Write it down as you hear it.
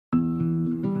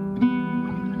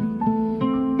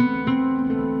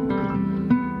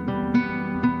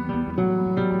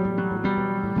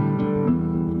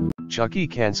Chucky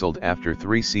cancelled after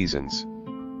 3 seasons.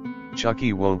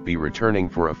 Chucky won't be returning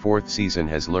for a 4th season,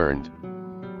 has learned.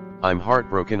 I'm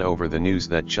heartbroken over the news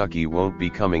that Chucky won't be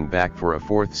coming back for a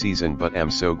 4th season, but am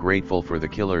so grateful for the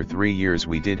killer 3 years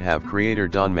we did have, creator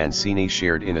Don Mancini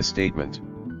shared in a statement.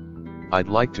 I'd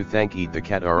like to thank Eat the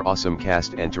Cat, our awesome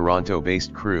cast and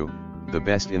Toronto-based crew, the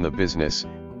best in the business,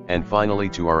 and finally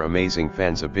to our amazing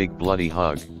fans a big bloody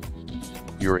hug.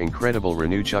 Your incredible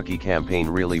Renew Chucky campaign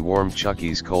really warmed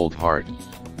Chucky's cold heart.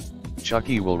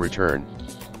 Chucky will return.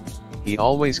 He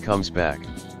always comes back.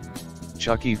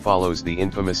 Chucky follows the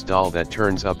infamous doll that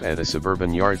turns up at a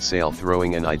suburban yard sale,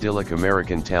 throwing an idyllic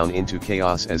American town into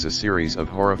chaos as a series of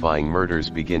horrifying murders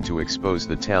begin to expose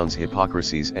the town's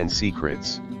hypocrisies and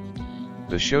secrets.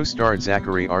 The show starred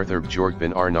Zackary, Arthur,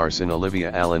 Bjorgvin, Arnarson,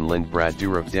 Alyvia, Alyn, Lind, Brad,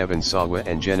 Dourif, Devon, Sawa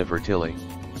and Jennifer Tilly.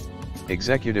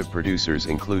 Executive producers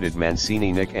included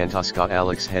Mancini, Nick, Antosca,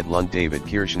 Alex, Hedlund, David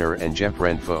Kirschner and Jeff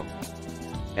Renfoe.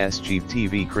 Chief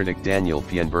TV critic Daniel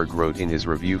Fienberg wrote in his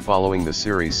review following the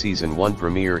series' Season 1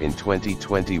 premiere in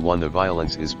 2021, "The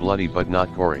violence is bloody but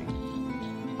not gory.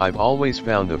 I've always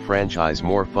found the franchise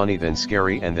more funny than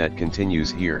scary, and that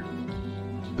continues here.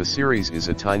 The series is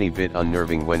a tiny bit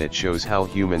unnerving when it shows how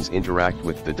humans interact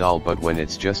with the doll, but when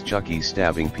it's just Chucky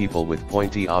stabbing people with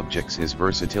pointy objects, his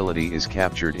versatility is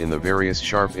captured in the various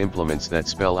sharp implements that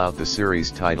spell out the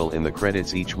series title in the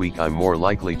credits each week. I'm more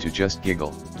likely to just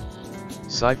giggle."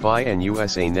 Sci-Fi and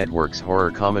USA Network's horror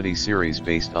comedy series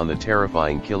based on the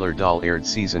terrifying killer doll aired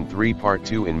Season 3 Part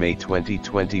 2 in May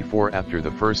 2024 after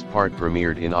the first part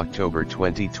premiered in October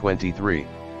 2023.